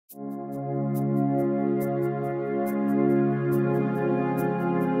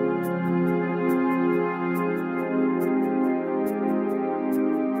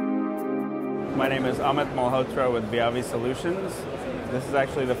name is Amit Malhotra with Viavi Solutions. This is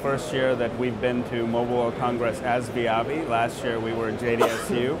actually the first year that we've been to Mobile World Congress as Viavi. Last year we were at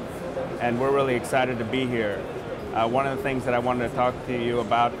JDSU, and we're really excited to be here. One of the things that I wanted to talk to you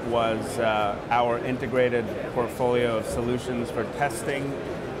about was our integrated portfolio of solutions for testing,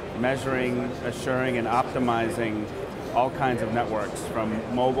 measuring, assuring, and optimizing all kinds of networks, from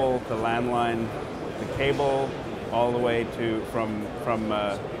mobile to landline to cable, all the way to from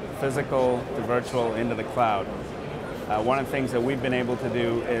physical to virtual into the cloud. One of the things that we've been able to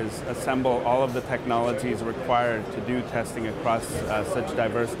do is assemble all of the technologies required to do testing across such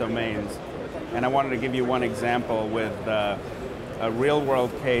diverse domains. And I wanted to give you one example with a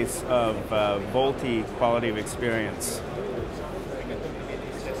real-world case of VoLTE quality of experience.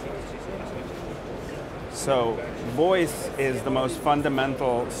 So, voice is the most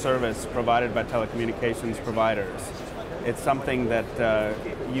fundamental service provided by telecommunications providers. It's something that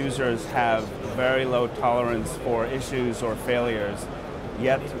users have very low tolerance for issues or failures,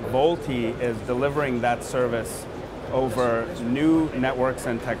 yet VoLTE is delivering that service over new networks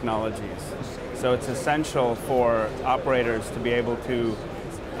and technologies. So it's essential for operators to be able to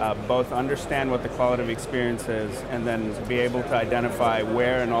both understand what the quality of experience is and then be able to identify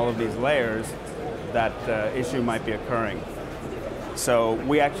where in all of these layers that issue might be occurring. So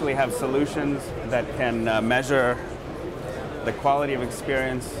we actually have solutions that can measure the quality of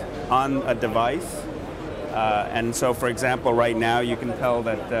experience on a device. And so, for example, right now you can tell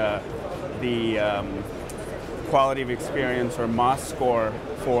that the quality of experience or MOS score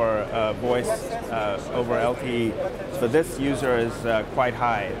for voice over LTE for this user is quite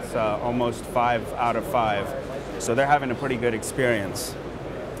high. It's almost 5 out of 5. So they're having a pretty good experience.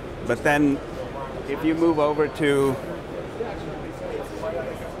 But then if you move over to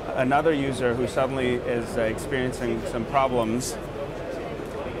another user who suddenly is experiencing some problems,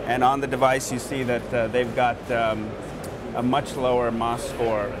 and on the device you see that they've got a much lower MOS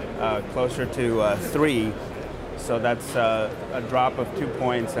score, closer to 3, so that's a drop of 2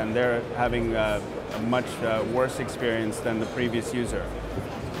 points, and they're having a much worse experience than the previous user.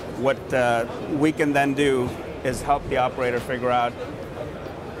 What we can then do is help the operator figure out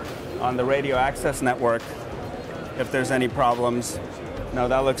on the radio access network if there's any problems. No,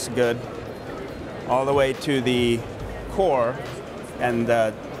 that looks good. All the way to the core, and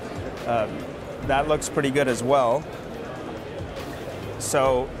that looks pretty good as well.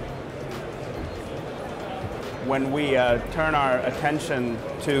 So when we turn our attention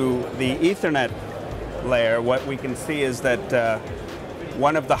to the Ethernet layer, what we can see is that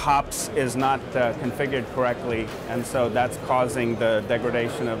one of the hops is not configured correctly, and so that's causing the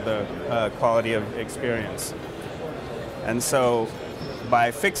degradation of the quality of experience. And so by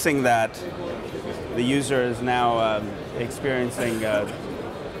fixing that, the user is now experiencing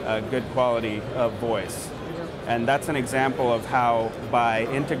a good quality of voice. And that's an example of how, by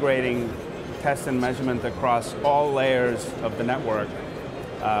integrating test and measurement across all layers of the network,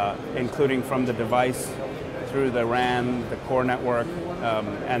 including from the device through the RAN, the core network,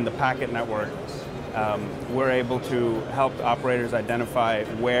 and the packet network, we're able to help operators identify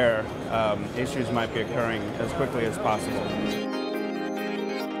where issues might be occurring as quickly as possible.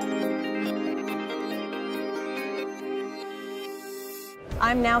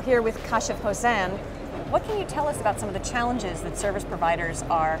 I'm now here with Kashif Hossain. What can you tell us about some of the challenges that service providers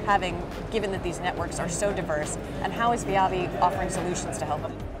are having, given that these networks are so diverse, and how is Viavi offering solutions to help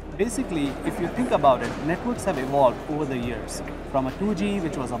them? Basically, if you think about it, networks have evolved over the years. From a 2G,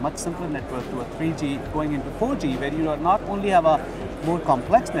 which was a much simpler network, to a 3G, going into 4G, where you not only have a more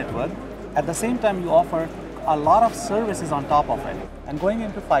complex network, at the same time you offer a lot of services on top of it. And going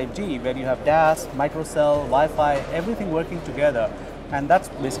into 5G, where you have DAS, microcell, Wi-Fi, everything working together, and that's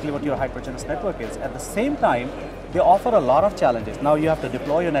basically what your heterogeneous network is. At the same time, they offer a lot of challenges. Now you have to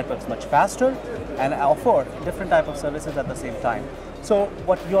deploy your networks much faster and offer different type of services at the same time. So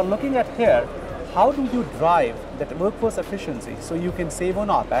what you're looking at here, how do you drive that workforce efficiency so you can save on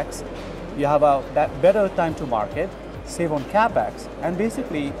OpEx, you have that better time to market, save on CapEx, and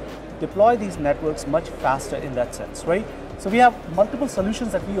basically deploy these networks much faster in that sense, right? So we have multiple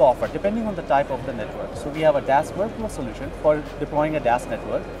solutions that we offer depending on the type of the network. So we have a DAS workflow solution for deploying a DAS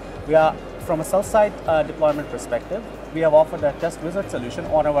network. We are, from a cell site deployment perspective, we have offered a test wizard solution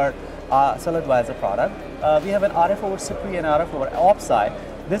on our Cell Advisor product. We have an RF over CPRI and RF over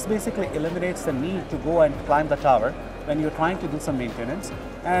OPSI. This basically eliminates the need to go and climb the tower when you're trying to do some maintenance.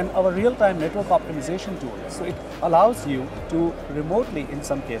 And our real-time network optimization tool. So it allows you to remotely, in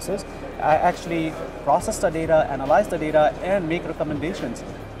some cases, actually process the data, analyze the data, and make recommendations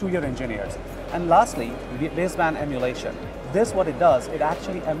to your engineers. And lastly, baseband emulation. this, what it does, it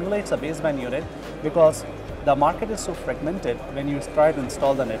actually emulates a baseband unit because the market is so fragmented when you try to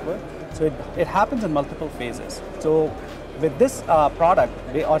install the network. So it happens in multiple phases. So with this product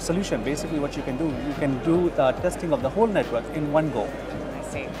or solution, basically what you can do the testing of the whole network in one go. I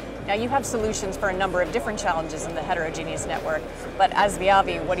see. Now you have solutions for a number of different challenges in the heterogeneous network, but as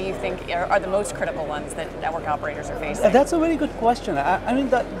Viavi, what do you think are the most critical ones that network operators are facing? That's a very good question. I mean,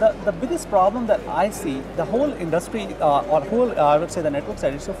 the biggest problem that I see, the whole industry, I would say the network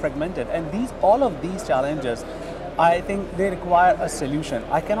side is so fragmented, and all of these challenges, I think they require a solution.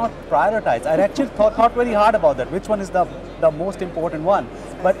 I cannot prioritize. I actually thought very hard about that, which one is the most important one.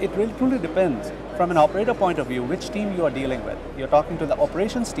 But it really truly depends from an operator point of view, which team you are dealing with. You're talking to the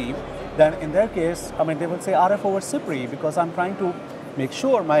operations team, then in their case, I mean, they will say RF over CPRI because I'm trying to make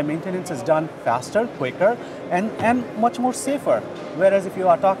sure my maintenance is done faster, quicker, and much more safer. Whereas if you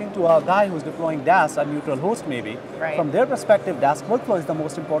are talking to a guy who's deploying DAS, a neutral host maybe, right, from their perspective, DAS workflow is the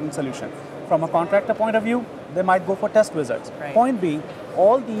most important solution. From a contractor point of view, they might go for test wizards. Right. Point being,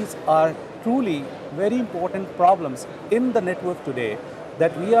 all these are truly very important problems in the network today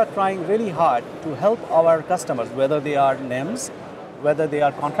that we are trying really hard to help our customers, whether they are NEMs, whether they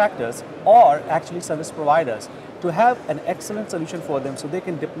are contractors, or actually service providers, to have an excellent solution for them so they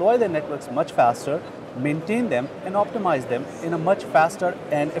can deploy their networks much faster, maintain them, and optimize them in a much faster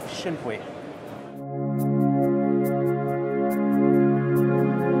and efficient way.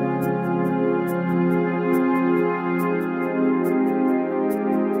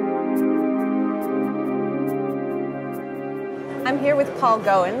 I'm here with Paul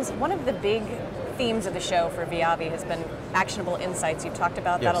Goins. One of the big themes of the show for Viavi has been actionable insights. You've talked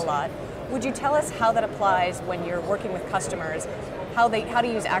about that a lot. Would you tell us how that applies when you're working with customers, how to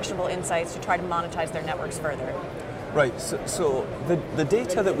use actionable insights to try to monetize their networks further? Right, so the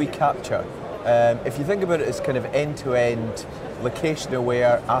data that we capture, if you think about it as kind of end-to-end,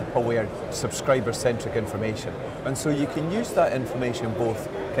 location-aware, app-aware, subscriber-centric information. And so you can use that information both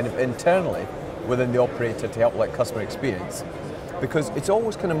kind of internally within the operator to help like customer experience, because it's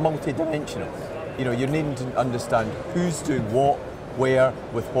always kind of multi-dimensional. You know, you're needing to understand who's doing what, where,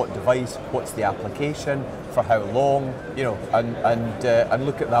 with what device, what's the application, for how long, you know, and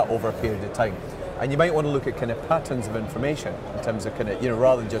look at that over a period of time. And you might want to look at kind of patterns of information in terms of kind of, you know,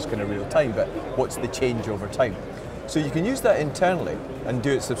 rather than just kind of real time, but what's the change over time. So you can use that internally and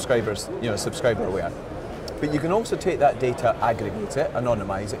do it subscriber aware. But you can also take that data, aggregate it,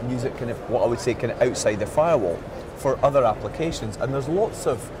 anonymize it, and use it kind of what I would say kind of outside the firewall for other applications. And there's lots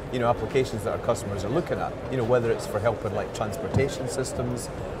of, you know, applications that our customers are looking at, you know, whether it's for helping like transportation systems,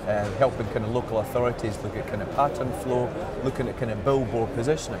 helping kind of local authorities look at kind of pattern flow, looking at kind of billboard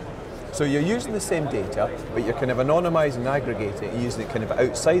positioning. So you're using the same data, but you're kind of anonymizing and aggregating it, using it kind of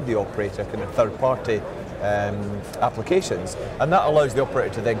outside the operator, kind of third-party applications, and that allows the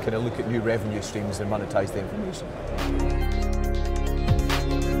operator to then kind of look at new revenue streams and monetize the information.